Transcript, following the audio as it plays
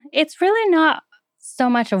It's really not so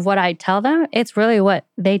much of what I tell them. It's really what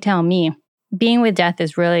they tell me. Being with death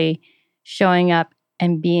is really showing up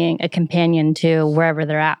and being a companion to wherever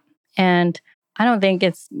they're at. And I don't think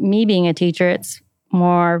it's me being a teacher. It's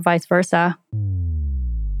more vice versa.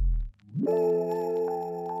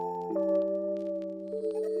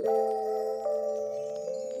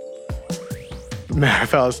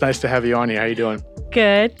 Marifel, it's nice to have you on here. How you doing?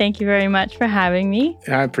 Good. Thank you very much for having me.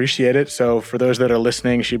 I appreciate it. So for those that are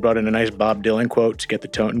listening, she brought in a nice Bob Dylan quote to get the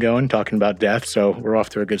tone going, talking about death. So we're off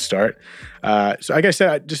to a good start. So like I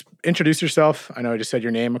said, just introduce yourself. I know I just said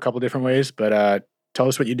your name a couple different ways, but tell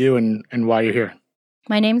us what you do and why you're here.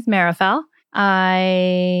 My name's Marifel.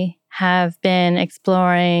 I have been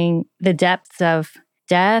exploring the depths of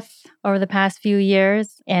death over the past few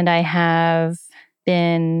years, and I have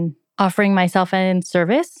been offering myself in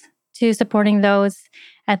service to supporting those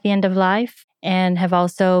at the end of life, and have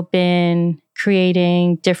also been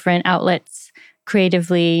creating different outlets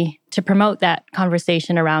creatively to promote that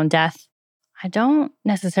conversation around death. I don't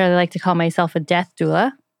necessarily like to call myself a death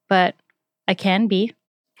doula, but I can be.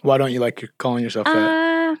 Why don't you like calling yourself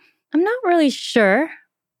that? I'm not really sure,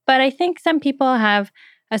 but I think some people have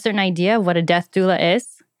a certain idea of what a death doula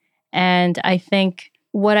is. And I think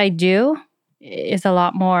what I do is a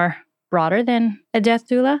lot more broader than a death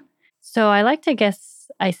doula. So I like to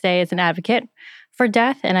I say as an advocate for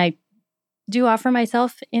death, and I do offer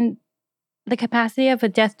myself in the capacity of a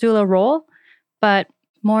death doula role, but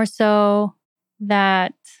more so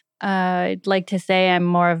that I'd like to say I'm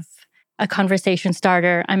more of a conversation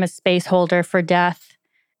starter. I'm a space holder for death.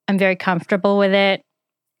 I'm very comfortable with it,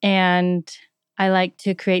 and I like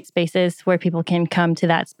to create spaces where people can come to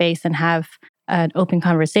that space and have an open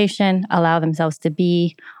conversation, allow themselves to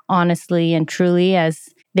be honestly and truly as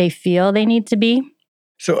they feel they need to be.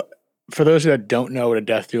 So for those that don't know what a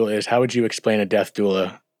death doula is, how would you explain a death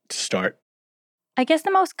doula to start? I guess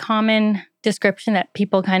the most common description that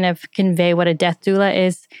people kind of convey what a death doula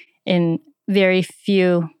is in very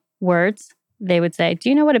few words. They would say, "Do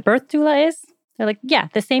you know what a birth doula is?" They're like, "Yeah,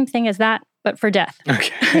 the same thing as that, but for death."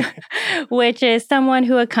 Okay. Which is someone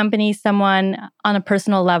who accompanies someone on a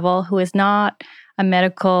personal level who is not a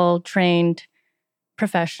medical trained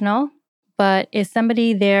professional, but is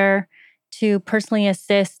somebody there to personally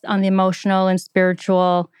assist on the emotional and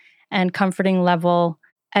spiritual and comforting level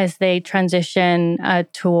as they transition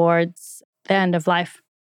towards the end of life.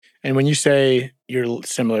 And when you say you're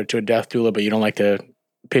similar to a death doula, but you don't like to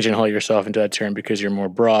pigeonhole yourself into that term because you're more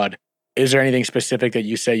broad, is there anything specific that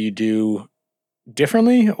you say you do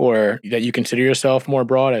differently or that you consider yourself more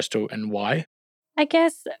broad as to and why? I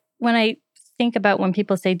guess when I think about when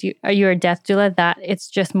people say, are you a death doula, that it's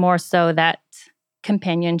just more so that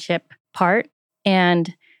companionship part.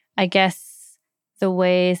 And I guess the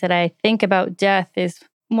ways that I think about death is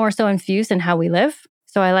more so infused in how we live.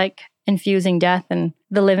 So I like infusing death and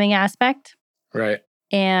the living aspect. Right.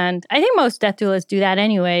 And I think most death doulas do that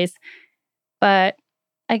anyways. But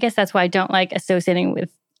I guess that's why I don't like associating with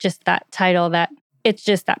just that title, that it's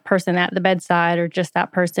just that person at the bedside or just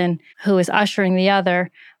that person who is ushering the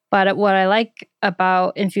other. But what I like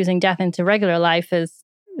about infusing death into regular life is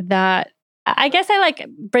that I guess I like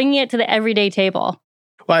bringing it to the everyday table.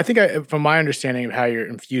 Well, I think from my understanding of how you're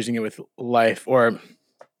infusing it with life, or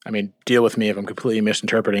deal with me if I'm completely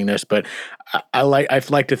misinterpreting this, but I'd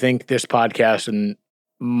like to think this podcast and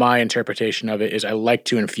my interpretation of it is I like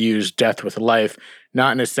to infuse death with life,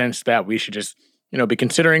 not in a sense that we should just, be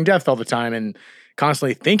considering death all the time and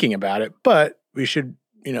constantly thinking about it, but we should,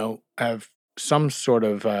 have some sort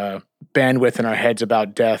of bandwidth in our heads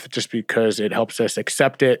about death just because it helps us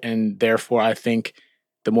accept it. And therefore, I think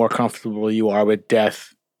the more comfortable you are with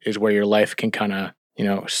death is where your life can kind of,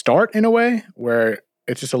 start in a way where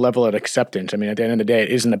it's just a level of acceptance. At the end of the day, it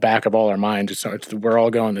is in the back of all our minds. We're all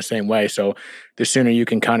going the same way. So the sooner you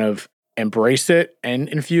can kind of embrace it and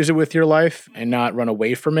infuse it with your life and not run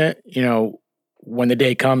away from it, when the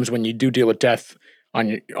day comes when you do deal with death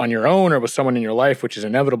on your own or with someone in your life, which is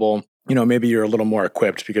inevitable, maybe you're a little more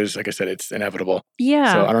equipped because, like I said, it's inevitable.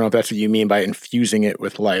 Yeah. So I don't know if that's what you mean by infusing it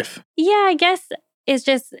with life. Yeah, I guess it's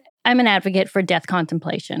just, I'm an advocate for death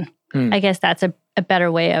contemplation. I guess that's a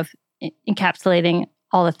better way of encapsulating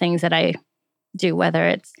all the things that I do, whether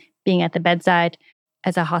it's being at the bedside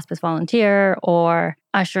as a hospice volunteer or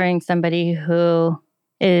ushering somebody who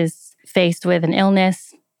is faced with an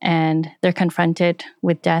illness and they're confronted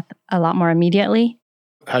with death a lot more immediately.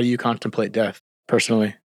 How do you contemplate death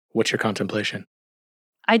personally? What's your contemplation?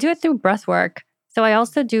 I do it through breath work. So I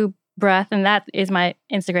also do breath, and that is my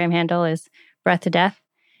Instagram handle is Breath to Death.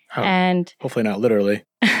 Oh, and hopefully not literally.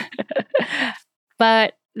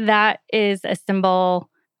 But that is a symbol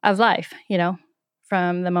of life,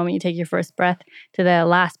 from the moment you take your first breath to the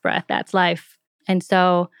last breath, that's life. And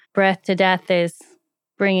so breath to death is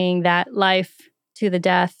bringing that life to the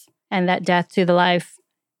death and that death to the life.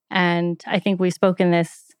 And I think we've spoken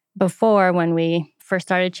this before when we first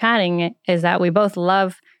started chatting, is that we both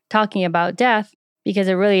love talking about death because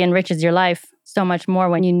it really enriches your life so much more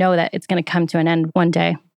when you know that it's going to come to an end one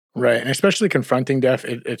day. Right. And especially confronting death,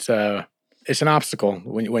 it's an obstacle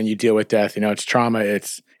when you deal with death. It's trauma.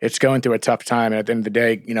 It's going through a tough time. And at the end of the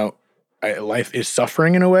day, life is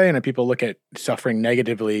suffering in a way. And people look at suffering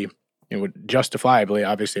negatively, justifiably,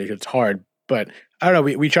 obviously, it's hard. But I don't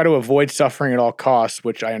know, we try to avoid suffering at all costs,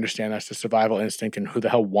 which I understand that's the survival instinct, and who the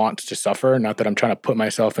hell wants to suffer? Not that I'm trying to put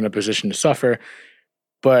myself in a position to suffer,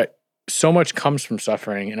 but so much comes from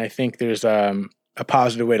suffering. And I think there's a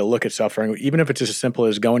positive way to look at suffering, even if it's as simple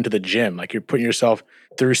as going to the gym. Like, you're putting yourself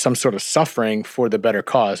through some sort of suffering for the better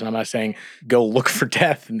cause. And I'm not saying go look for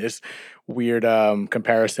death in this weird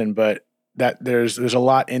comparison, but that there's a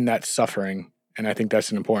lot in that suffering. And I think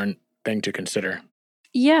that's an important thing to consider.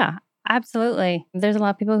 Yeah, absolutely. There's a lot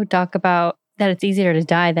of people who talk about that it's easier to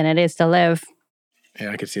die than it is to live.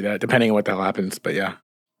 Yeah, I could see that, depending on what the hell happens. But yeah.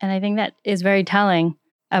 And I think that is very telling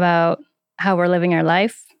about how we're living our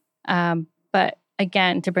life. But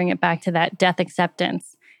again, to bring it back to that death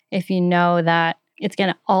acceptance, if you know that it's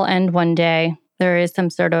going to all end one day, there is some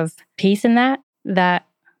sort of peace in that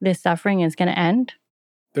this suffering is going to end.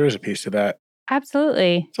 There is a piece to that.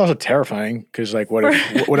 Absolutely. It's also terrifying because, like, what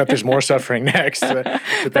if there's more suffering next?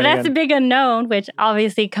 But that's a big unknown, which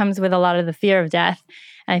obviously comes with a lot of the fear of death.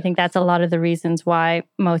 And I think that's a lot of the reasons why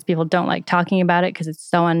most people don't like talking about it, because it's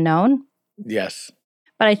so unknown. Yes.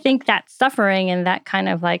 But I think that suffering and that kind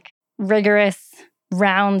of like rigorous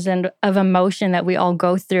rounds of emotion that we all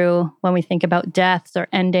go through when we think about deaths or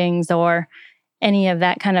endings or any of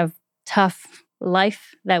that kind of tough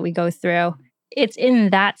life that we go through, it's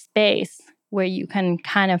in that space where you can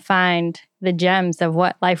kind of find the gems of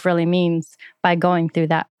what life really means by going through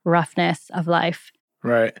that roughness of life.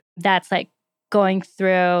 Right. That's like going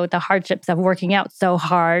through the hardships of working out so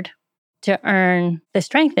hard to earn the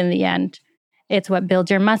strength in the end. It's what builds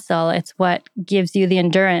your muscle. It's what gives you the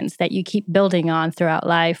endurance that you keep building on throughout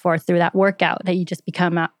life, or through that workout that you just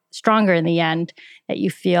become stronger in the end, that you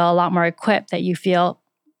feel a lot more equipped, that you feel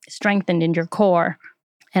strengthened in your core.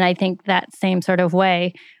 And I think that same sort of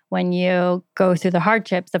way, when you go through the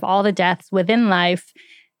hardships of all the deaths within life,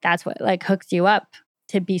 that's what like hooks you up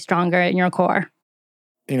to be stronger in your core.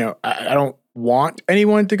 I don't want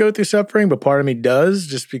anyone to go through suffering, but part of me does,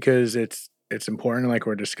 just because it's important, like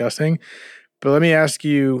we're discussing. But let me ask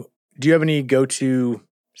you, do you have any go-to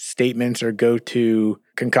statements or go-to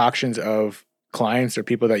concoctions of clients or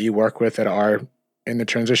people that you work with that are in the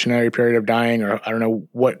transitionary period of dying, or I don't know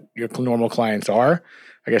what your normal clients are?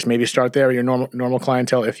 I guess maybe start there with your normal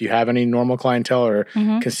clientele, if you have any normal clientele or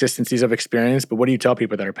consistencies of experience. But what do you tell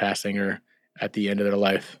people that are passing or at the end of their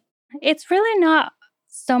life? It's really not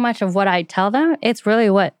so much of what I tell them. It's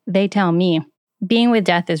really what they tell me. Being with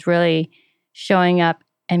death is really showing up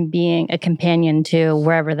and being a companion to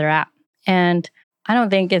wherever they're at. And I don't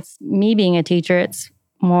think it's me being a teacher. It's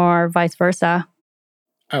more vice versa.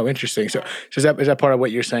 Oh, interesting. So is that part of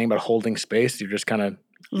what you're saying about holding space? You're just kind of,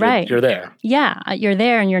 right. You're there. Yeah, you're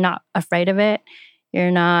there and you're not afraid of it.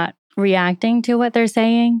 You're not reacting to what they're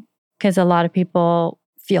saying, because a lot of people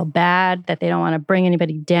feel bad that they don't want to bring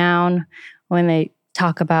anybody down when they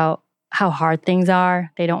talk about how hard things are.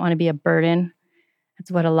 They don't want to be a burden.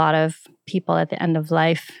 That's what a lot of people at the end of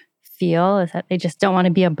life feel, is that they just don't want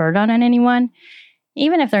to be a burden on anyone.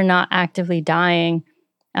 Even if they're not actively dying,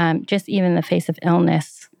 just even in the face of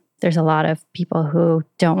illness, there's a lot of people who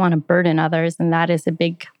don't want to burden others. And that is a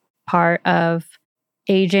big part of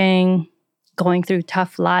aging, going through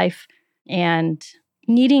tough life, and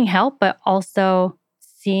needing help, but also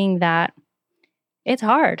seeing that it's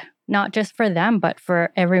hard, not just for them, but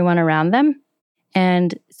for everyone around them.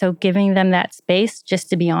 And so giving them that space just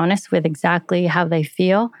to be honest with exactly how they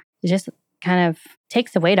feel, it just kind of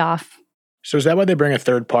takes the weight off. So is that why they bring a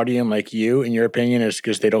third party in, like you, in your opinion, is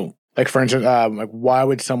because they don't, like, for instance, like, why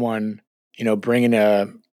would someone, bring in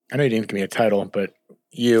I know you didn't give me a title, but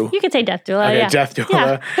you could say death doula. Okay, yeah. death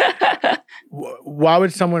doula. Yeah. Why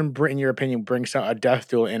would someone, in your opinion, bring a death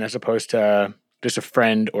doula in as opposed to just a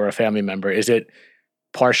friend or a family member? Is it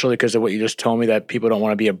partially because of what you just told me, that people don't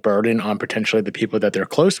want to be a burden on potentially the people that they're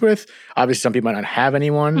close with? Obviously, some people might not have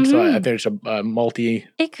anyone, so there's a multi...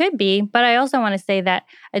 It could be, but I also want to say that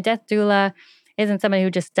a death doula isn't somebody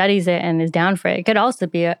who just studies it and is down for it. It could also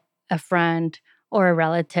be a friend or a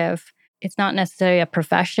relative. It's not necessarily a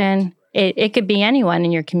profession. It could be anyone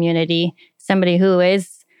in your community, somebody who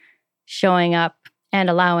is showing up and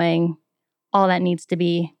allowing all that needs to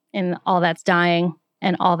be and all that's dying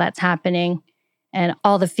and all that's happening and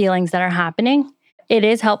all the feelings that are happening. It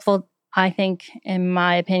is helpful, I think, in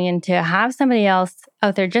my opinion, to have somebody else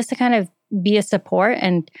out there just to kind of be a support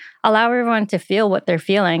and allow everyone to feel what they're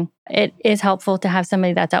feeling. It is helpful to have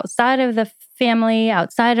somebody that's outside of the family,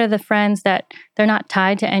 outside of the friends, that they're not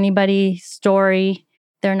tied to anybody's story.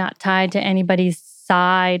 They're not tied to anybody's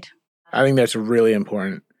side. I think that's really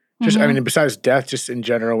important. Just, I mean, besides death, just in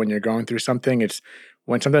general, when you're going through something, it's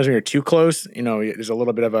sometimes when you're too close, there's a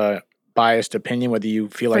little bit of a biased opinion, whether you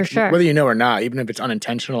feel like, whether you know or not, even if it's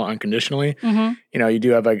unintentional, unconditionally, you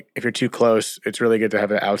do have if you're too close, it's really good to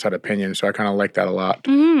have an outside opinion. So I kind of like that a lot.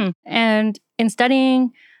 And in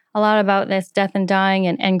studying a lot about this death and dying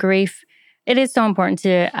and grief, it is so important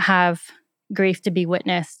to have grief to be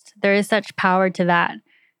witnessed. There is such power to that.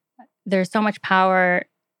 There's so much power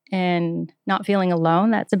in not feeling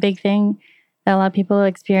alone. That's a big thing that a lot of people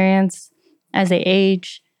experience as they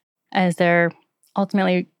age, as they're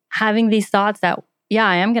ultimately having these thoughts that, yeah,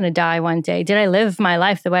 I am going to die one day. Did I live my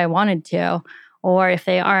life the way I wanted to? Or if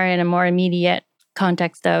they are in a more immediate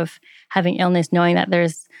context of having illness, knowing that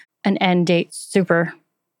there's an end date super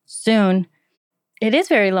soon, it is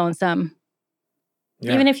very lonesome.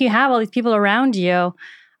 Yeah. Even if you have all these people around you,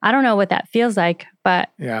 I don't know what that feels like, but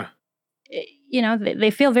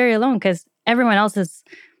they feel very alone because everyone else is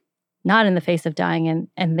not in the face of dying,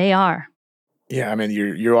 and they are. Yeah, I mean,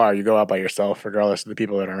 you go out by yourself, regardless of the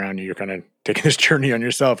people that are around you. You're kind of taking this journey on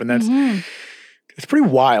yourself, and that's it's pretty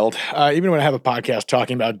wild. Even when I have a podcast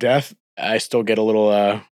talking about death, I still get a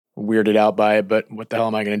little weirded out by it. But what the hell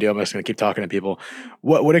am I going to do? I'm just going to keep talking to people.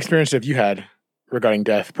 What experience have you had regarding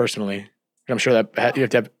death personally? I'm sure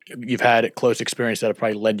that you've had close experience that have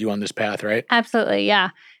probably led you on this path, right? Absolutely, yeah.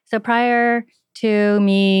 So prior to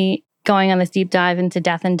me going on this deep dive into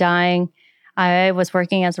death and dying, I was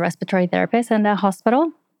working as a respiratory therapist in a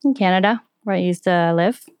hospital in Canada where I used to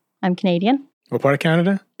live. I'm Canadian. What part of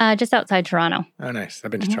Canada? Just outside Toronto. Oh, nice.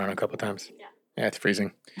 I've been to Toronto a couple of times. Yeah, it's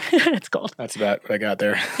freezing. It's cold. That's about what I got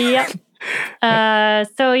there. Yep.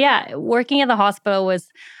 So working at the hospital was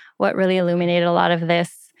what really illuminated a lot of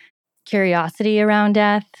this curiosity around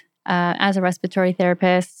death. As a respiratory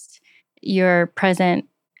therapist, you're present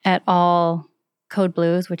at all code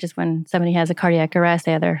blues, which is when somebody has a cardiac arrest,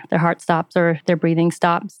 they have their heart stops or their breathing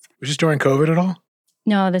stops. Was this during COVID at all?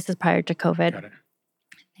 No, this is prior to COVID. Got it.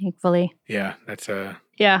 Thankfully. Yeah, that's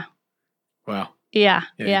Yeah. Wow. Yeah.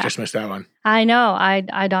 You just missed that one. I know.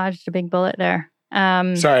 I dodged a big bullet there.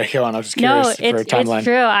 Sorry, go on. I was just curious for a timeline. It's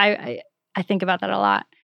true. I think about that a lot.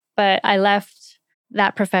 But I left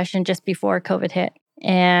that profession just before COVID hit.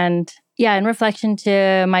 And in reflection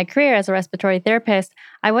to my career as a respiratory therapist,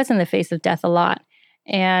 I was in the face of death a lot.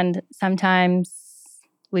 And sometimes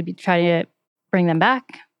we'd try to bring them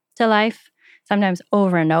back to life, sometimes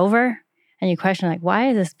over and over. And you question, why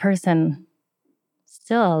is this person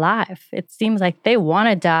still alive? It seems like they want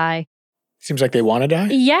to die. Seems like they want to die?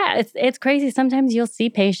 Yeah, it's crazy. Sometimes you'll see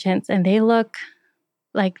patients and they look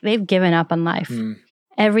like they've given up on life.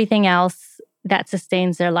 Everything else that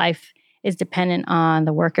sustains their life is dependent on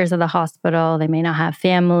the workers of the hospital. They may not have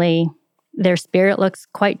family. Their spirit looks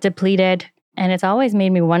quite depleted. And it's always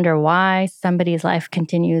made me wonder why somebody's life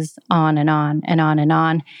continues on and on and on and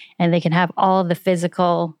on. And they can have all the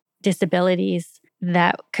physical disabilities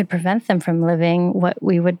that could prevent them from living what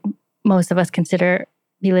we would, most of us consider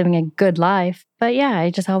be living a good life. But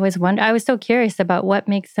I just always wonder. I was so curious about what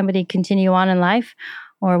makes somebody continue on in life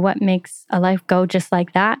or what makes a life go just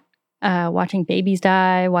like that. Watching babies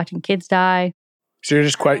die, watching kids die. So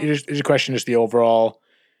your question is the overall,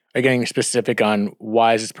 are you getting specific on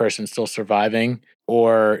why is this person still surviving?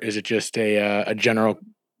 Or is it just a general,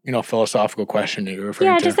 philosophical question that you're referring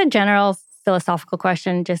to? Yeah, just a general philosophical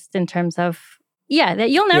question, just in terms of, that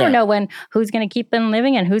you'll never know who's going to keep them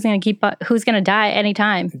living and who's going to die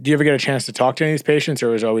anytime. Do you ever get a chance to talk to any of these patients,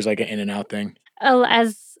 or is it always like an in and out thing?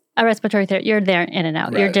 As a respiratory therapist, you're there in and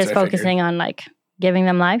out. Right, you're just focusing on giving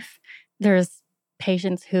them life. There's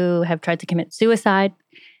patients who have tried to commit suicide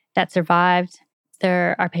that survived.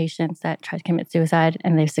 There are patients that tried to commit suicide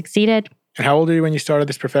and they've succeeded. And how old were you when you started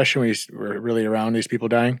this profession? When you were really around these people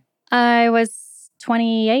dying? I was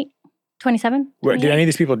 28, 27. Did any of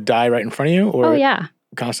these people die right in front of you? Or oh, yeah.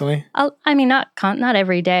 Constantly? Not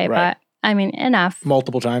every day, right. But enough.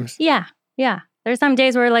 Multiple times? Yeah. There's some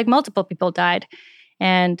days where multiple people died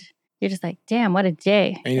and you're just damn, what a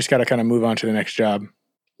day. And you just got to kind of move on to the next job.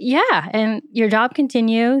 Yeah, and your job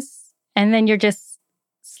continues, and then you're just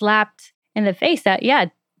slapped in the face that,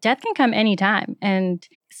 death can come anytime. And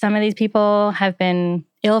some of these people have been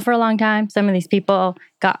ill for a long time. Some of these people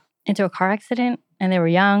got Mm-hmm. into a car accident and they were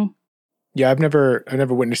young. Yeah, I've never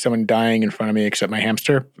witnessed someone dying in front of me except my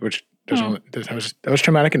hamster, which that was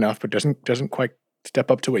traumatic enough, but doesn't quite step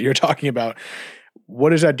up to what you're talking about.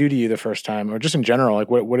 What does that do to you the first time, or just in general? Like,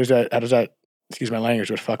 what is that? How does that? Excuse my language,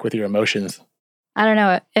 would fuck with your emotions? I don't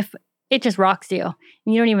know if it just rocks you.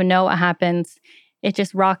 You don't even know what happens. It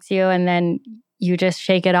just rocks you, and then you just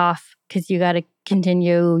shake it off because you got to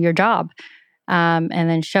continue your job, and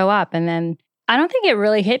then show up. And then I don't think it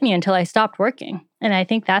really hit me until I stopped working. And I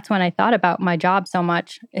think that's when I thought about my job so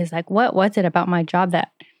much. Is like, what was it about my job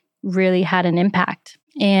that really had an impact?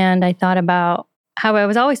 And I thought about how I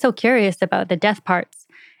was always so curious about the death parts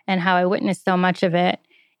and how I witnessed so much of it,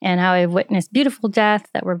 and how I witnessed beautiful deaths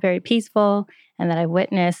that were very peaceful, and that I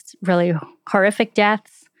witnessed really horrific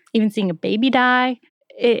deaths, even seeing a baby die.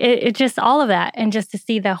 It just all of that. And just to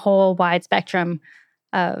see the whole wide spectrum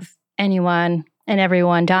of anyone and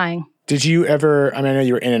everyone dying. Did you ever, I mean, I know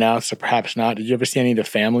you were in and out, so perhaps not. Did you ever see any of the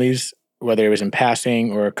families, whether it was in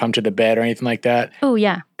passing or come to the bed or anything like that? Oh,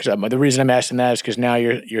 yeah. Because the reason I'm asking that is because now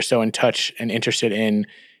you're so in touch and interested in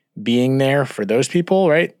being there for those people,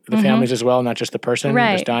 right? The families as well, not just the person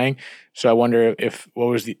that's dying. So I wonder if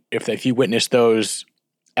you witnessed those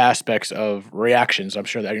aspects of reactions. I'm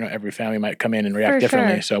sure that every family might come in and react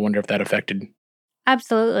differently. Sure. So I wonder if that affected.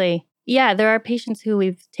 Absolutely. Yeah, there are patients who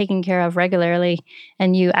we've taken care of regularly,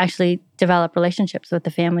 and you actually develop relationships with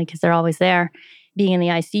the family because they're always there. Being in the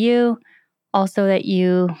ICU, also that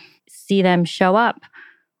you see them show up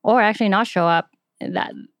or actually not show up.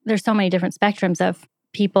 That there's so many different spectrums of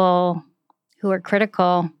people who are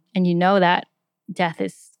critical, and you know that death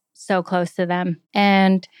is so close to them.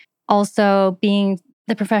 And also being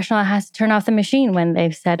the professional that has to turn off the machine when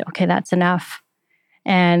they've said, okay, that's enough.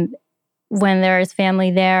 And when there is family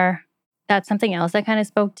there, that's something else that kind of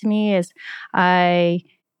spoke to me. Is I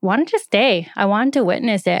wanted to stay. I wanted to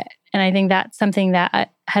witness it. And I think that's something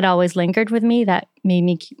that had always lingered with me that made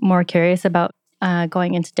me more curious about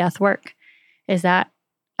going into death work, is that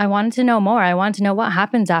I wanted to know more. I wanted to know what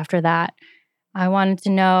happens after that. I wanted to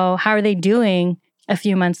know, how are they doing a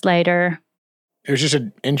few months later? It was just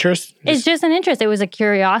an interest? It's just an interest. It was a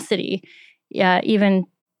curiosity. Yeah, even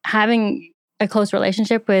having a close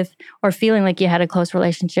relationship with, or feeling like you had a close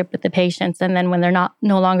relationship with the patients. And then when they're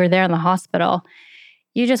no longer there in the hospital,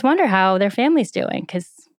 you just wonder how their family's doing, because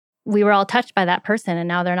we were all touched by that person and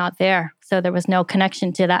now they're not there. So there was no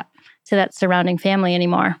connection to that surrounding family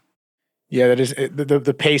anymore. Yeah, that is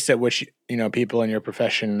the pace at which, people in your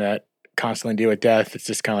profession that constantly deal with death, it's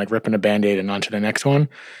just kind of like ripping a Band-Aid and on to the next one.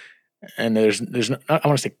 And there's no, I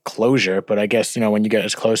want to say closure, but I guess, when you get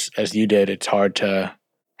as close as you did, it's hard to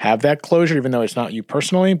have that closure, even though it's not you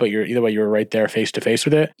personally, but either way, you were right there face to face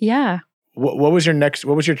with it. Yeah. What was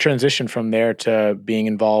your transition from there to being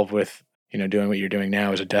involved with, doing what you're doing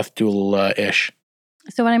now as a death doula-ish?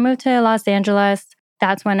 So when I moved to Los Angeles,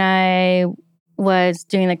 that's when I was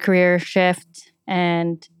doing the career shift.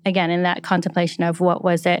 And again, in that contemplation of what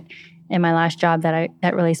was it in my last job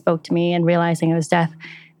that really spoke to me, and realizing it was death,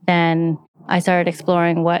 then I started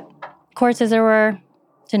exploring what courses there were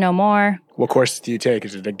to know more. What courses do you take?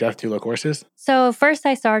 Is it like death doula courses? So first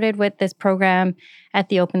I started with this program at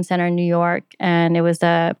the Open Center in New York, and it was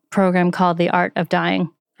a program called The Art of Dying.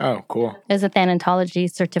 Oh, cool. It was a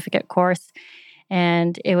thanatology certificate course,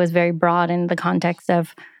 and it was very broad in the context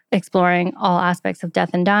of exploring all aspects of death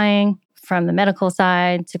and dying, from the medical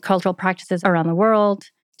side to cultural practices around the world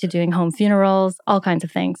to doing home funerals, all kinds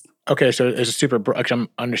of things. Okay, so it's a super broad.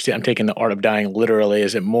 I'm taking The Art of Dying literally.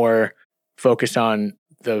 Is it more focused on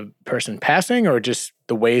the person passing, or just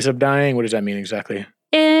the ways of dying? What does that mean exactly?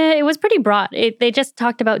 It was pretty broad. They just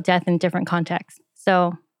talked about death in different contexts.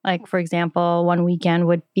 So, like, for example, one weekend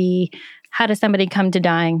would be, how does somebody come to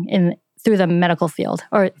dying through the medical field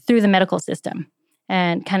or through the medical system,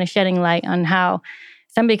 and kind of shedding light on how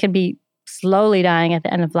somebody could be slowly dying at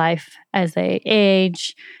the end of life as they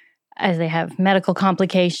age, as they have medical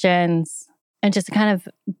complications, and just to kind of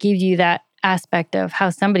give you that aspect of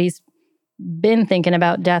how somebody's been thinking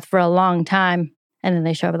about death for a long time, and then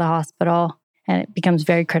they show up at the hospital and it becomes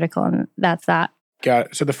very critical, and that's that. Got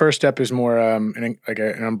it. So the first step is more an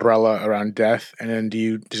umbrella around death, and then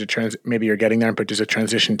maybe you're getting there, but does it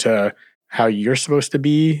transition to how you're supposed to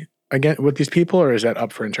be again with these people, or is that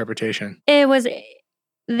up for interpretation?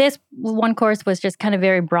 This one course was just kind of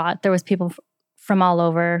very broad. There was people from all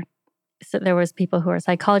over. So there was people who are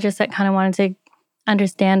psychologists that kind of wanted to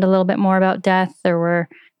understand a little bit more about death. There were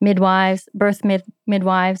midwives,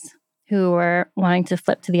 midwives who were wanting to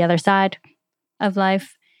flip to the other side of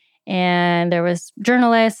life. And there was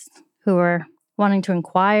journalists who were wanting to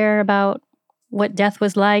inquire about what death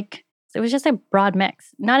was like. It was just a broad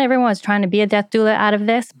mix. Not everyone was trying to be a death doula out of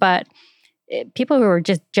this, but people who were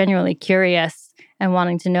just genuinely curious and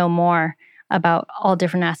wanting to know more about all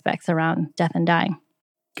different aspects around death and dying.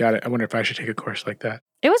 Got it. I wonder if I should take a course like that.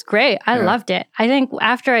 It was great. I loved it. I think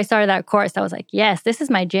after I started that course, I was like, yes, this is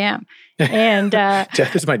my jam. And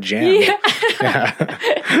death is my jam.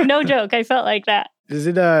 Yeah. No joke. I felt like that. Does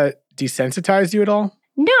it desensitize you at all?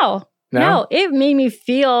 No. It made me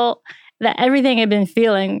feel that everything I'd been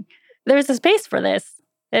feeling, there's a space for this.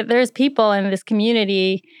 That there's people in this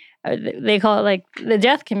community. They call it like the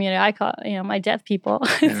death community. I call it, my death people.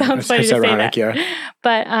 It sounds funny to say that. Yeah.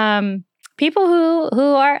 But people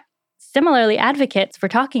who are similarly advocates for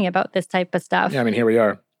talking about this type of stuff. Yeah, I mean, here we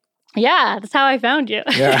are. Yeah, that's how I found you.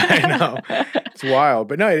 Yeah, I know. It's wild.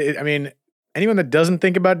 But no, I mean, anyone that doesn't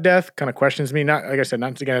think about death kind of questions me. Not, like I said,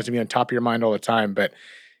 not again has to be on top of your mind all the time, but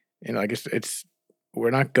I guess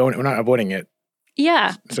we're not avoiding it.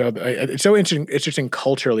 Yeah. So it's so interesting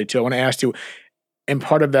culturally too. I want to ask you, and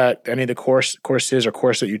part of that, any of the course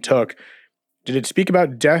that you took, did it speak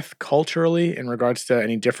about death culturally in regards to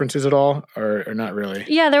any differences at all, or not really?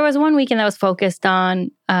 Yeah, there was one weekend that was focused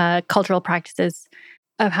on cultural practices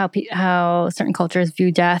of how certain cultures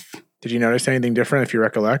view death. Did you notice anything different, if you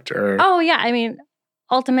recollect? Or Oh yeah, I mean,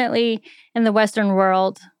 ultimately in the Western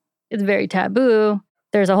world, it's very taboo.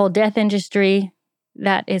 There's a whole death industry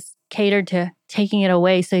that is catered to taking it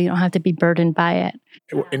away so you don't have to be burdened by it.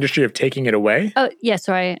 Industry of taking it away? Oh, yeah,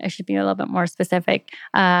 sorry. I should be a little bit more specific.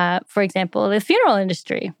 For example, the funeral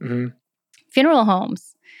industry, funeral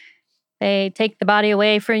homes. They take the body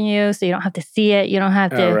away from you so you don't have to see it. You don't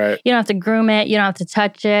have to You don't have to groom it. You don't have to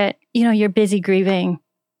touch it. You're busy grieving.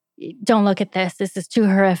 Don't look at this. This is too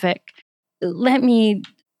horrific. Let me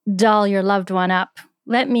doll your loved one up.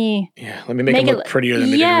 Let me make them look prettier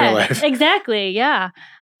than they did in real life. Exactly, yeah.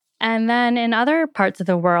 And then in other parts of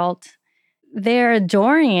the world, they're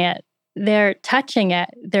adoring it. They're touching it.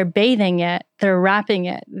 They're bathing it. They're wrapping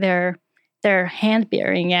it. They're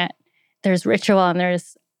hand-bearing it. There's ritual and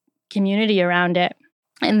there's community around it.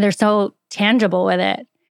 And they're so tangible with it.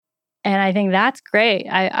 And I think that's great.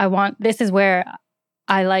 This is where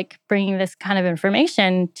I like bringing this kind of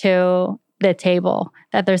information to the table,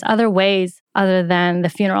 that there's other ways other than the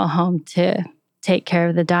funeral home to take care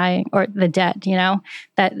of the dying or the dead,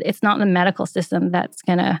 that it's not the medical system that's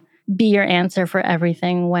going to be your answer for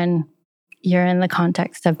everything when you're in the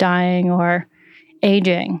context of dying or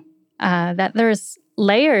aging, that there's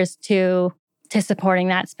layers to supporting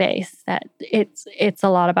that space, that it's a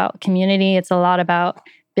lot about community. It's a lot about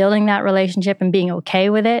building that relationship and being okay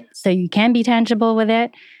with it so you can be tangible with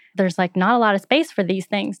it. There's not a lot of space for these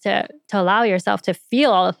things to allow yourself to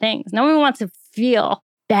feel all the things. No one wants to feel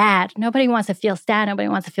bad. Nobody wants to feel sad. Nobody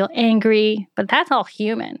wants to feel angry, but that's all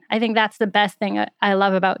human. I think that's the best thing I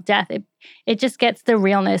love about death. It just gets the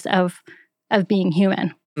realness of being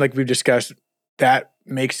human. Like we've discussed, that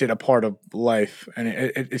makes it a part of life. And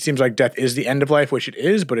it seems like death is the end of life, which it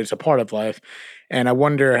is, but it's a part of life. And I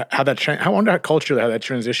wonder how culturally, how that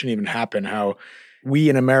transition even happened, how we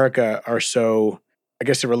in America are so, I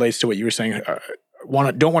guess it relates to what you were saying,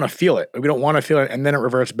 don't want to feel it. We don't want to feel it. And then it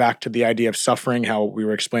reverts back to the idea of suffering, how we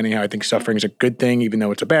were explaining how I think suffering is a good thing, even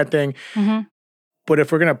though it's a bad thing. Mm-hmm. But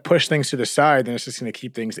if we're going to push things to the side, then it's just going to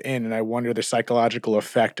keep things in. And I wonder the psychological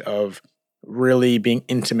effect of really being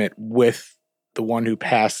intimate with the one who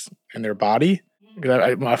passed in their body.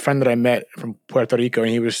 Because a friend that I met from Puerto Rico,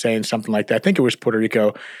 and he was saying something like that. I think it was Puerto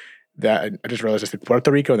Rico. That I just realized I said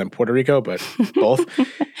Puerto Rico and then Puerto Rico, but both.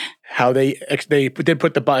 How they did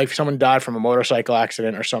put the body, if someone died from a motorcycle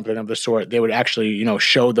accident or something of the sort, they would actually,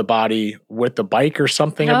 show the body with the bike or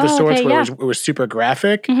something of the sorts, okay, where it was super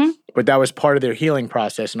graphic, but that was part of their healing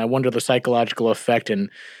process. And I wonder the psychological effect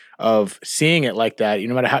of seeing it like that,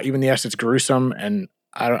 no matter how, even yes, it's gruesome, and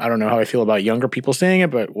I don't know how I feel about younger people seeing it,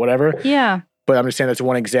 but whatever. Yeah. But I'm just saying that's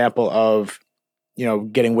one example of,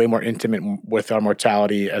 getting way more intimate with our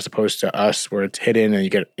mortality as opposed to us, where it's hidden and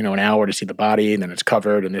you get, an hour to see the body and then it's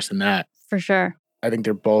covered and this and that. For sure. I think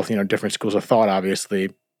they're both, different schools of thought,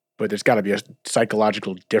 obviously, but there's got to be a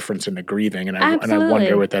psychological difference in the grieving. And I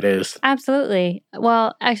wonder what that is. Absolutely.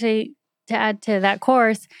 Well, actually, to add to that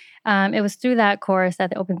course, it was through that course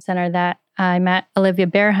at the Open Center that I met Olivia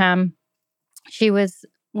Bareham. She was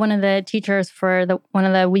one of the teachers for one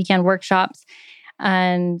of the weekend workshops.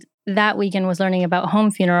 And that weekend was learning about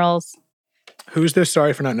home funerals. Who's this?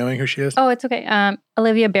 Sorry for not knowing who she is. Oh, it's okay.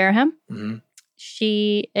 Olivia Bareham. Mm-hmm.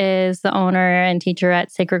 She is the owner and teacher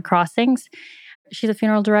at Sacred Crossings. She's a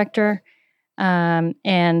funeral director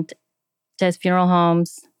and does funeral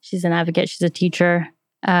homes. She's an advocate. She's a teacher.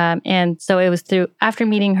 And so it was after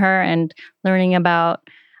meeting her and learning about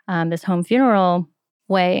this home funeral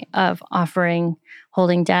way of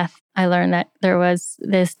holding death, I learned that there was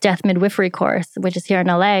this death midwifery course, which is here in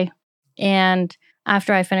LA. And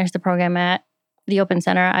after I finished the program at the Open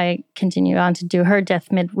Center, I continued on to do her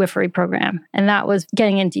death midwifery program. And that was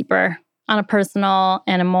getting in deeper on a personal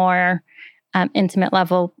and a more intimate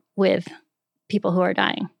level with people who are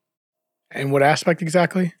dying. And what aspect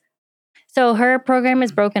exactly? So her program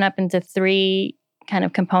is broken up into 3 kind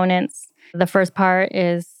of components. The first part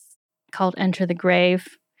is called Enter the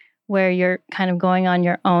Grave, where you're kind of going on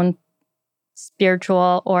your own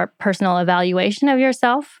spiritual or personal evaluation of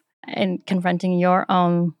yourself and confronting your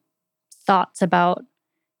own thoughts about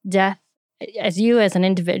death as you as an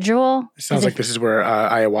individual. It sounds like this is where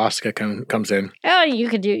ayahuasca comes in. Oh, you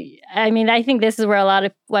could do. I mean, I think this is where a lot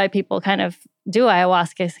of why people kind of do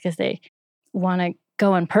ayahuasca, because they want to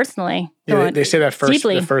go in personally. Yeah, they say that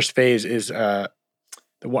deeply. The first phase is I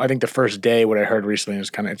think the first day. What I heard recently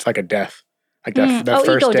is it's like a death. Like that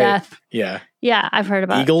first ego day. Death. Yeah. Yeah, I've heard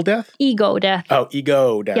about Eagle death? Ego death. Oh,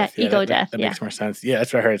 ego death. Yeah, ego death. That makes more sense. Yeah,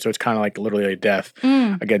 that's what I heard. So it's kind of like literally a death.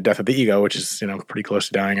 Again, death of the ego, which is, pretty close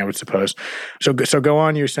to dying, I would suppose. So go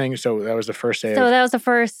on. You're saying, so that was the first day. So that was the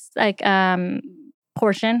first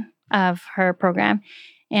portion of her program.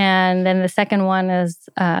 And then the second one is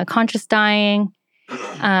conscious dying,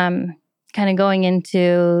 kind of going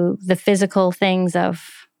into the physical things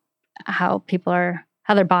of how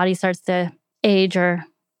their body starts to age or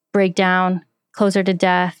break down closer to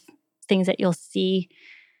death, things that you'll see,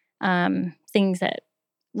 things that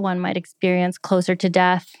one might experience closer to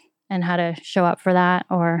death and how to show up for that,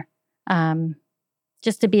 or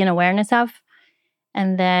just to be in awareness of.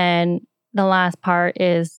 And then the last part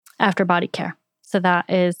is after body care. So that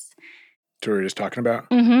is... what we were just talking about?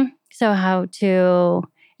 Mm-hmm. So how to,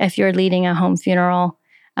 if you're leading a home funeral,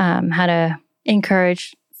 how to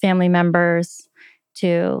encourage family members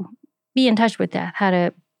to be in touch with death, how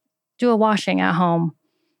to do a washing at home,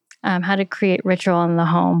 how to create ritual in the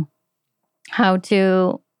home, how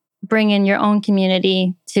to bring in your own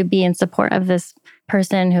community to be in support of this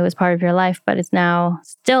person who is part of your life, but is now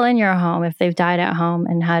still in your home if they've died at home,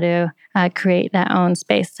 and how to create that own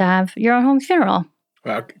space to have your own home funeral.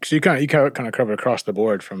 Wow. So you kind of cover across the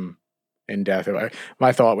board from in death.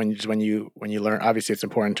 My thought when you learn, obviously it's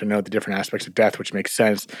important to know the different aspects of death, which makes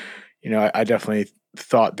sense. I definitely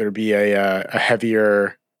thought there'd be a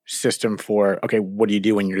heavier system for, okay, what do you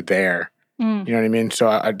do when you're there? You know what I mean? So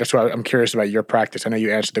that's why I'm curious about your practice. I know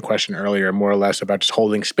you answered the question earlier, more or less about just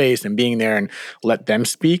holding space and being there and let them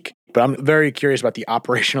speak. But I'm very curious about the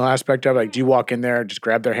operational aspect of it. Like, do you walk in there, just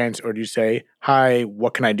grab their hands, or do you say, "Hi,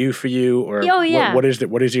 what can I do for you?" Or what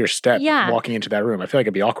is your step walking into that room? I feel like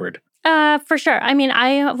it'd be awkward. For sure. I mean, I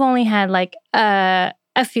have only had like a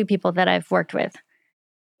few people that I've worked with.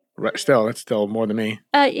 Right, that's still more than me.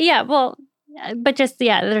 Yeah, well, but just,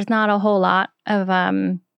 there's not a whole lot of,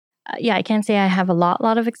 I can't say I have a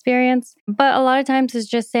lot of experience, but a lot of times it's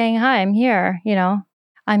just saying, hi, I'm here,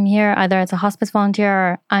 I'm here either as a hospice volunteer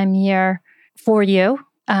or I'm here for you,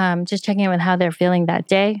 just checking in with how they're feeling that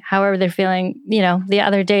day, however they're feeling, the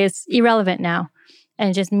other day is irrelevant now,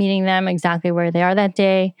 and just meeting them exactly where they are that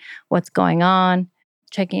day, what's going on,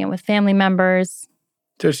 checking in with family members.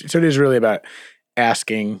 So it is really about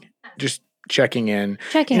asking, just checking in.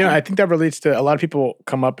 I think that relates to a lot of people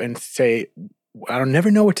come up and say, I don't never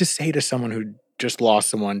know what to say to someone who just lost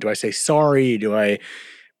someone. Do I say sorry? Do I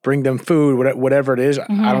bring them food? Whatever it is.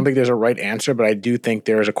 Mm-hmm. I don't think there's a right answer, but I do think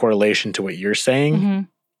there is a correlation to what you're saying. Mm-hmm.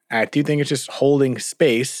 I do think it's just holding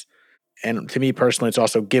space. And to me personally, it's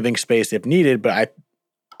also giving space if needed. But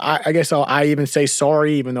I guess I even say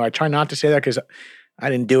sorry, even though I try not to say that because I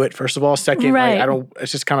didn't do it, first of all. Second, right.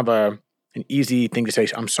 It's just kind of an easy thing to say,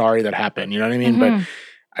 I'm sorry that happened. You know what I mean? Mm-hmm. But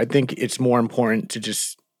I think it's more important to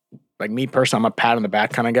just, like me personally, I'm a pat on the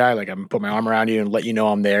back kind of guy. Like I'm going to put my arm around you and let you know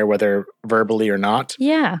I'm there, whether verbally or not.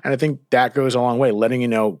 Yeah. And I think that goes a long way, letting you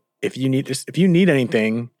know if you need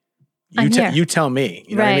anything, you tell me.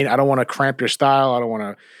 You know what I mean? I don't want to cramp your style. I don't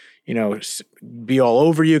want to, be all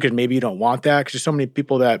over you because maybe you don't want that. Because there's so many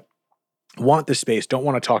people that want the space, don't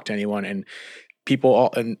want to talk to anyone. And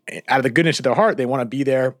people, and out of the goodness of their heart, they want to be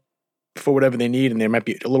there for whatever they need, and they might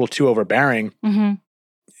be a little too overbearing. Mm-hmm.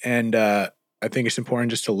 And I think it's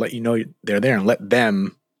important just to let you know they're there and let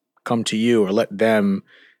them come to you or let them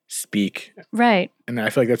speak. Right. And I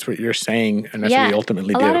feel like that's what you're saying, and that's what you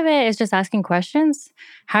ultimately do. A lot of it is just asking questions.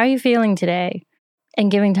 How are you feeling today?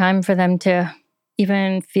 And giving time for them to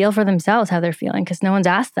even feel for themselves how they're feeling, because no one's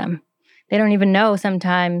asked them. They don't even know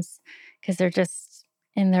sometimes because they're just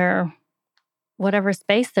in their whatever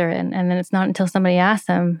space they're in. And then it's not until somebody asks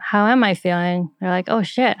them, how am I feeling? They're like, oh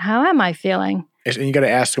shit, how am I feeling? And you got to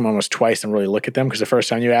ask them almost twice and really look at them, because the first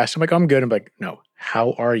time you ask them, like, I'm good. I'm like, no,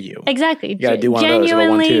 how are you? Exactly. You got to do one of those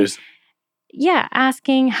little 1-2s. Yeah,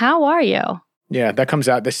 asking, how are you? Yeah, that comes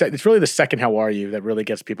out. It's really the second "how are you" that really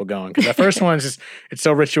gets people going. Because the first one is just, it's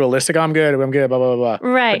so ritualistic. I'm good, blah blah blah.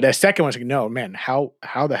 Right. But the second one's like, no, man, how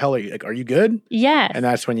the hell are you? Like, are you good? Yes. And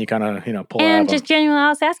that's when you kind of pull out. And just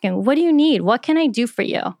genuinely asking, what do you need? What can I do for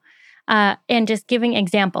you? And just giving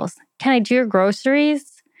examples. Can I do your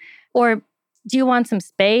groceries? Or do you want some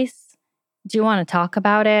space? Do you want to talk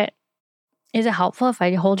about it? Is it helpful if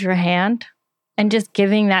I hold your hand? And just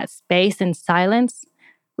giving that space and silence.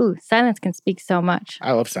 Ooh, silence can speak so much.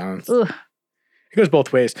 I love silence. Ooh. It goes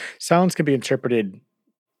both ways. Silence can be interpreted,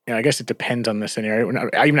 I guess it depends on the scenario.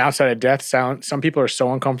 Even outside of death, silence, some people are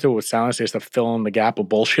so uncomfortable with silence, they just have to fill in the gap with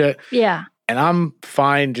bullshit. Yeah. And I'm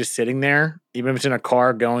fine just sitting there, even if it's in a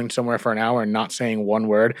car going somewhere for an hour and not saying one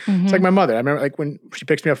word. Mm-hmm. It's like my mother. I remember like when she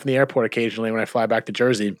picks me up from the airport occasionally when I fly back to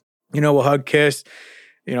Jersey, we'll hug, kiss,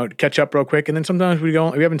 catch up real quick. And then sometimes we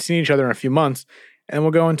haven't seen each other in a few months. And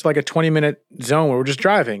we'll go into like a 20-minute zone where we're just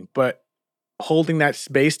driving. But holding that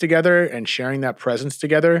space together and sharing that presence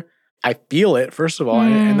together, I feel it, first of all.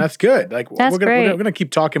 And that's good. Like, that's we're gonna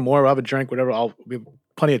keep talking more. We'll have a drink, whatever. We have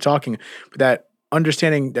plenty of talking. But that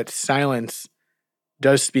understanding that silence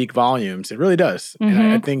does speak volumes. It really does. Mm-hmm.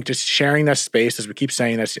 And I think just sharing that space, as we keep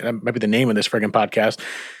saying, that might be the name of this friggin' podcast,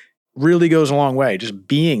 really goes a long way. Just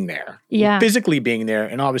being there. Yeah. Physically being there,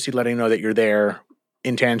 and obviously letting them know that you're there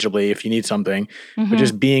intangibly if you need something. Mm-hmm. But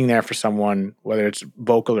just being there for someone, whether it's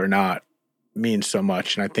vocal or not, means so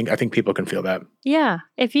much. And I think people can feel that. Yeah.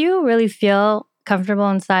 If you really feel comfortable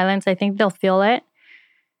in silence, I think they'll feel it.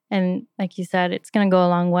 And like you said, it's going to go a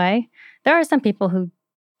long way. There are some people who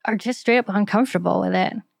are just straight up uncomfortable with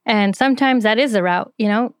it. And sometimes that is the route,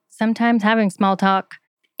 Sometimes having small talk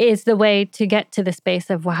is the way to get to the space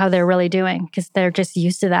of how they're really doing, because they're just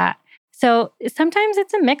used to that. So sometimes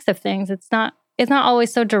it's a mix of things. It's not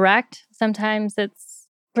always so direct. Sometimes it's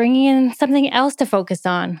bringing in something else to focus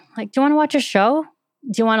on. Like, do you want to watch a show?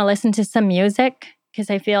 Do you want to listen to some music? Because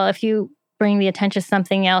I feel if you bring the attention to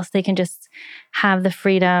something else, they can just have the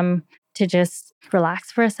freedom to just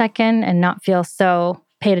relax for a second and not feel so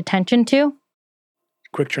paid attention to.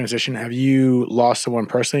 Quick transition. Have you lost someone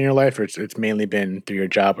personally in your life, or it's mainly been through your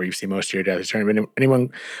job where you see most of your death? Is there anyone?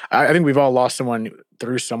 I think we've all lost someone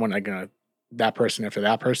through someone, like that person after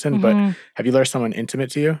that person. Mm-hmm. But have you lost someone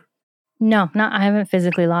intimate to you? No, I haven't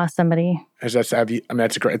physically lost somebody. It's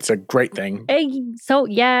a great thing. I know.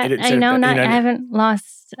 I haven't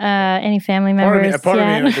lost any family members. Part of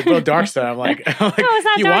me, it's a little dark side. I'm like, no, it's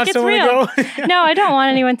not you dark. want It's someone real. to go? No, I don't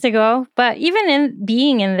want anyone to go. But even in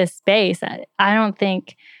being in this space, I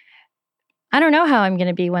don't know how I'm going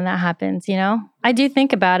to be when that happens. I do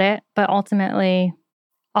think about it, but ultimately,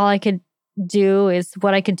 all I could do is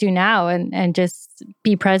what I could do now, and just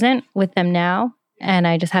be present with them now. And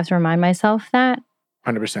I just have to remind myself that.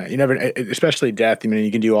 100%. You never, especially death.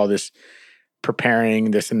 You can do all this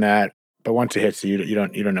preparing, this and that, but once it hits you, you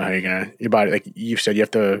don't know how your body, like you've said, you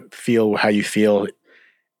have to feel how you feel.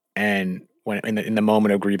 And when in the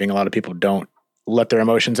moment of grieving, a lot of people don't let their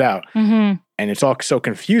emotions out, mm-hmm. and it's all so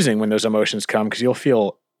confusing when those emotions come, because you'll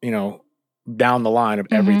feel, down the line of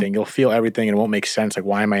everything. Mm-hmm. You'll feel everything, and it won't make sense. Like,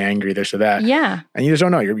 why am I angry? This or that. Yeah. And you just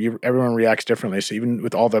don't know. Everyone reacts differently. So even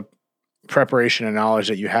with all the preparation and knowledge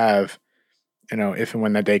that you have, if and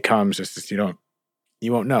when that day comes, it's just you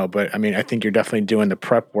won't know. But I think you're definitely doing the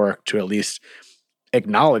prep work to at least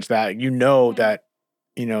acknowledge that that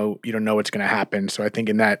you don't know what's going to happen. So I think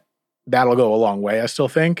in that'll go a long way. I still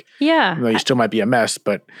think. Yeah. You still might be a mess,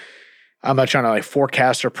 but I'm not trying to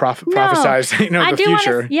forecast or prophesize the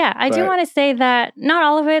future. I do want to say that not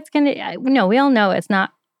all of it's going to. We all know it's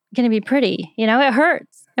not going to be pretty. It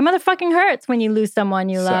hurts. It motherfucking hurts when you lose someone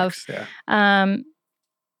you love. Yeah.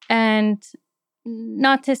 And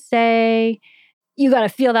not to say you got to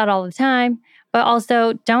feel that all the time, but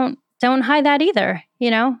also don't hide that either.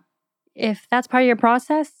 If that's part of your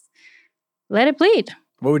process, let it bleed.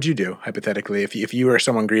 What would you do hypothetically if you were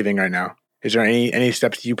someone grieving right now? Is there any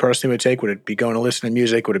steps you personally would take? Would it be going to listen to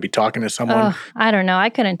music? Would it be talking to someone? I don't know. I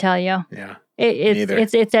couldn't tell you. Yeah.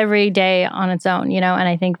 It's every day on its own, and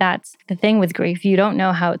I think that's the thing with grief. You don't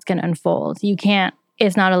know how it's going to unfold.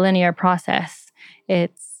 It's not a linear process.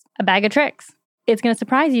 It's a bag of tricks. It's going to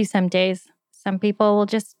surprise you some days. Some people will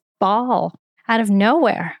just bawl out of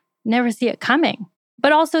nowhere, never see it coming.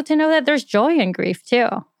 But also to know that there's joy in grief too.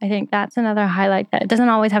 I think that's another highlight, that it doesn't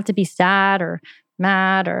always have to be sad or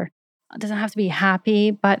mad, or it doesn't have to be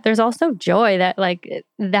happy, but there's also joy that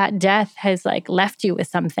that death has left you with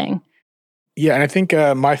something. Yeah, and I think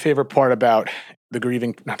my favorite part about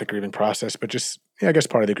not the grieving process, but just, I guess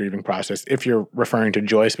part of the grieving process, if you're referring to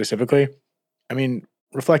joy specifically, I mean,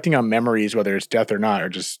 reflecting on memories, whether it's death or not,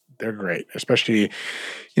 they're great. Especially,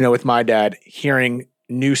 with my dad, hearing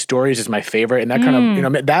new stories is my favorite. And that kind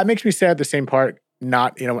of, that makes me sad at the same part,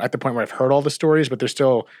 not, at the point where I've heard all the stories, but there's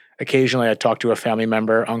still occasionally I talk to a family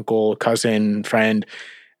member, uncle, cousin, friend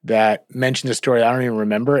that mentions a story I don't even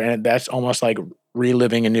remember. And that's almost like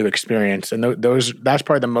reliving a new experience. And that's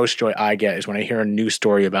probably the most joy I get is when I hear a new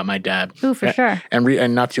story about my dad. Ooh, for sure.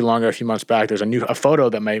 And not too long ago, a few months back, there's a photo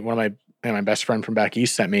that one of my best friend from back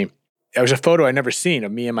east sent me. It was a photo I'd never seen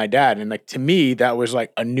of me and my dad. And like, to me, that was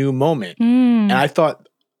like a new moment. And I thought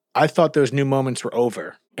those new moments were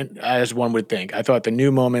over. And as one would think, I thought the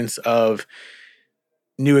new moments of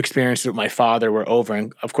new experiences with my father were over.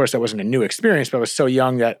 And of course, that wasn't a new experience, but I was so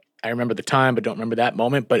young that I remember the time, but don't remember that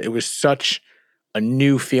moment. But it was such a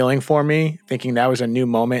new feeling for me, thinking that was a new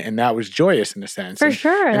moment. And that was joyous in a sense. For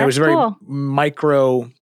sure. And that's it was a very cool.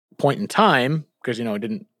 micro point in time because, it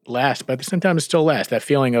didn't last, but at the same time, it still lasts. That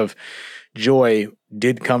feeling of joy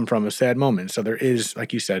did come from a sad moment. So there is,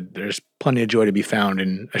 like you said, there's plenty of joy to be found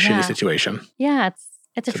in a shitty situation. Yeah,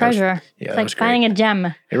 it's a treasure. It's like finding a gem.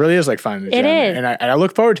 It really is like finding a gem. It is. And I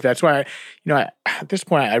look forward to that. That's why, at this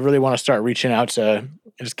point, I really want to start reaching out to,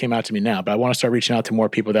 it just came out to me now, but I want to start reaching out to more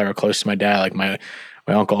people that are close to my dad. Like my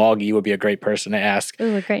Uncle Augie would be a great person to ask.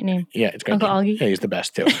 Ooh, a great name. Yeah, it's a great Uncle name. Augie. Yeah, he's the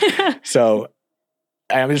best too. So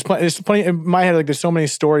there's plenty in my head, like there's so many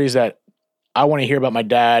stories that I want to hear about my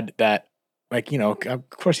dad that, like, of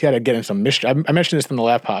course he had to get in some mischief. I mentioned this in the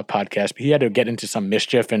last podcast, but he had to get into some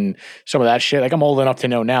mischief and some of that shit. Like, I'm old enough to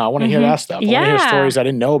know now. I want to hear that stuff. I want to hear stories I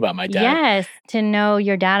didn't know about my dad. Yes, to know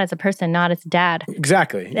your dad as a person, not as dad.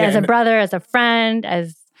 Exactly. As a brother, as a friend,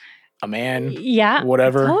 as a man. Yeah.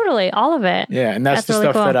 Whatever. Totally. All of it. Yeah. And that's the really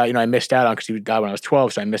stuff cool. that, I missed out on because he died when I was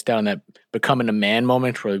 12. So I missed out on that becoming a man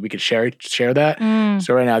moment where we could share that.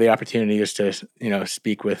 So right now the opportunity is to,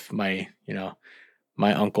 speak with my,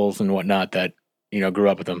 my uncles and whatnot that, grew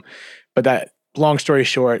up with them. But that, long story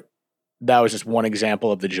short, that was just one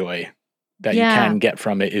example of the joy that you can get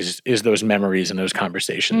from it is those memories and those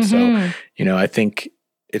conversations. So, I think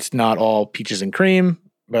it's not all peaches and cream,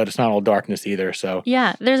 but it's not all darkness either. So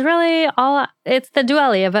yeah, there's really it's the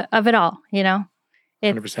duality of it all,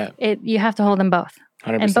 100%. You have to hold them both.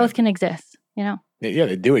 100%. And both can exist, Yeah,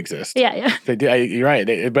 they do exist. Yeah. They do. You're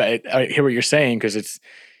right. But I hear what you're saying because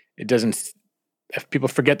it doesn't, if people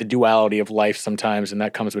forget the duality of life sometimes, and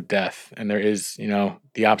that comes with death. And there is,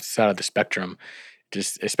 the opposite side of the spectrum.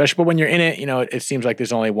 Just especially when you're in it, it seems like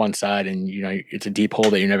there's only one side, and it's a deep hole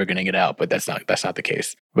that you're never going to get out. But that's not the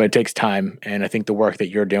case. But it takes time, and I think the work that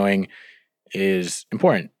you're doing is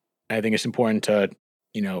important. I think it's important to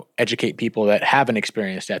educate people that haven't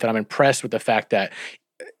experienced death. And I'm impressed with the fact that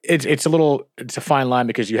it's a fine line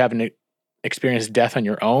because you haven't experienced death on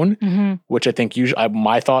your own, which I think usually,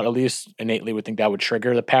 my thought at least innately would think that would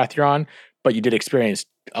trigger the path you're on. But you did experience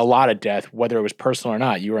a lot of death, whether it was personal or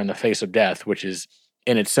not. You were in the face of death, which is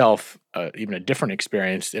in itself even a different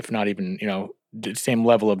experience, if not even, the same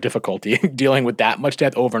level of difficulty dealing with that much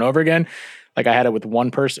death over and over again. Like I had it with one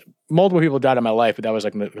person. Multiple people died in my life, but that was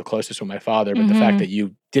like the closest with my father. But the fact that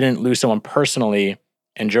you didn't lose someone personally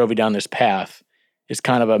and drove you down this path is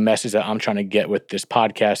kind of a message that I'm trying to get with this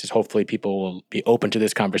podcast is hopefully people will be open to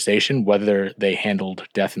this conversation, whether they handled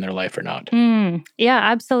death in their life or not. Yeah,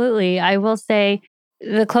 absolutely. I will say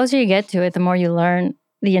the closer you get to it, the more you learn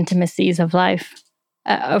the intimacies of life,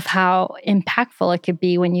 of how impactful it could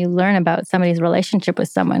be when you learn about somebody's relationship with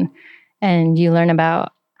someone and you learn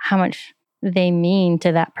about how much they mean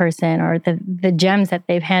to that person or the gems that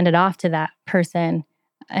they've handed off to that person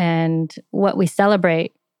and what we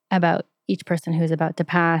celebrate about each person who's about to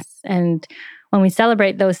pass. And when we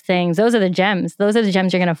celebrate those things, those are the gems. Those are the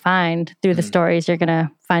gems you're going to find through the stories you're going to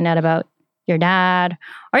find out about your dad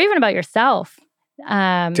or even about yourself.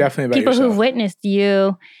 Definitely about people yourself. who witnessed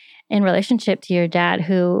you in relationship to your dad,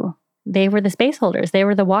 who they were the space holders. They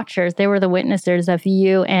were the watchers. They were the witnessers of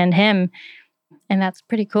you and him. And that's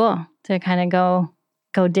pretty cool to kind of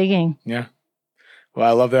go digging. Yeah. Well,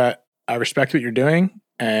 I love that. I respect what you're doing.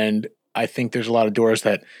 And I think there's a lot of doors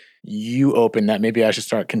that you open that maybe I should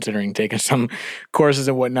start considering taking some courses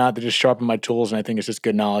and whatnot to just sharpen my tools. And I think it's just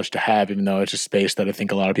good knowledge to have, even though it's a space that I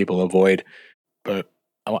think a lot of people avoid. But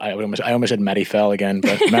I almost said Marifel again,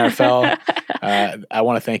 but Marifel, I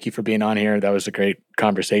want to thank you for being on here. That was a great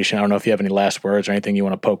conversation. I don't know if you have any last words or anything you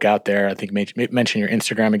want to poke out there. I think mention your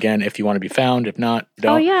Instagram again if you want to be found. If not,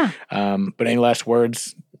 don't. Oh, yeah. But any last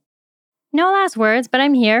words? No last words, but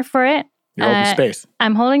I'm here for it. You're holding space.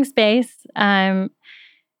 I'm holding space.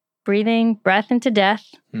 breathing breath into death.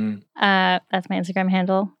 Mm. That's my Instagram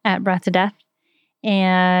handle, @breath to death.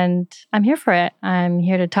 And I'm here for it. I'm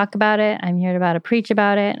here to talk about it. I'm here to preach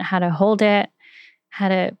about it, how to hold it, how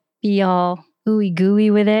to be all ooey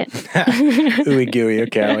gooey with it. Ooey gooey.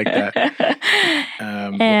 Okay, I like that.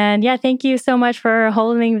 And yeah, thank you so much for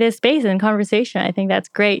holding this space and conversation. I think that's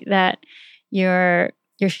great that you're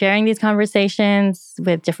sharing these conversations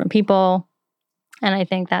with different people. And I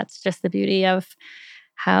think that's just the beauty of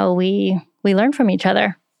how we learn from each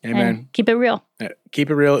other. Amen. And keep it real. Keep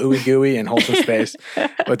it real, ooey gooey, and hold some space.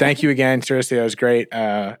 But thank you again. Seriously, that was great.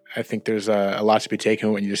 I think there's a lot to be taken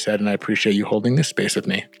with what you just said, and I appreciate you holding this space with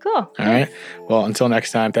me. Cool. All right. Well, until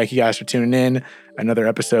next time, thank you guys for tuning in. Another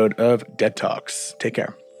episode of Dead Talks. Take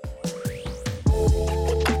care.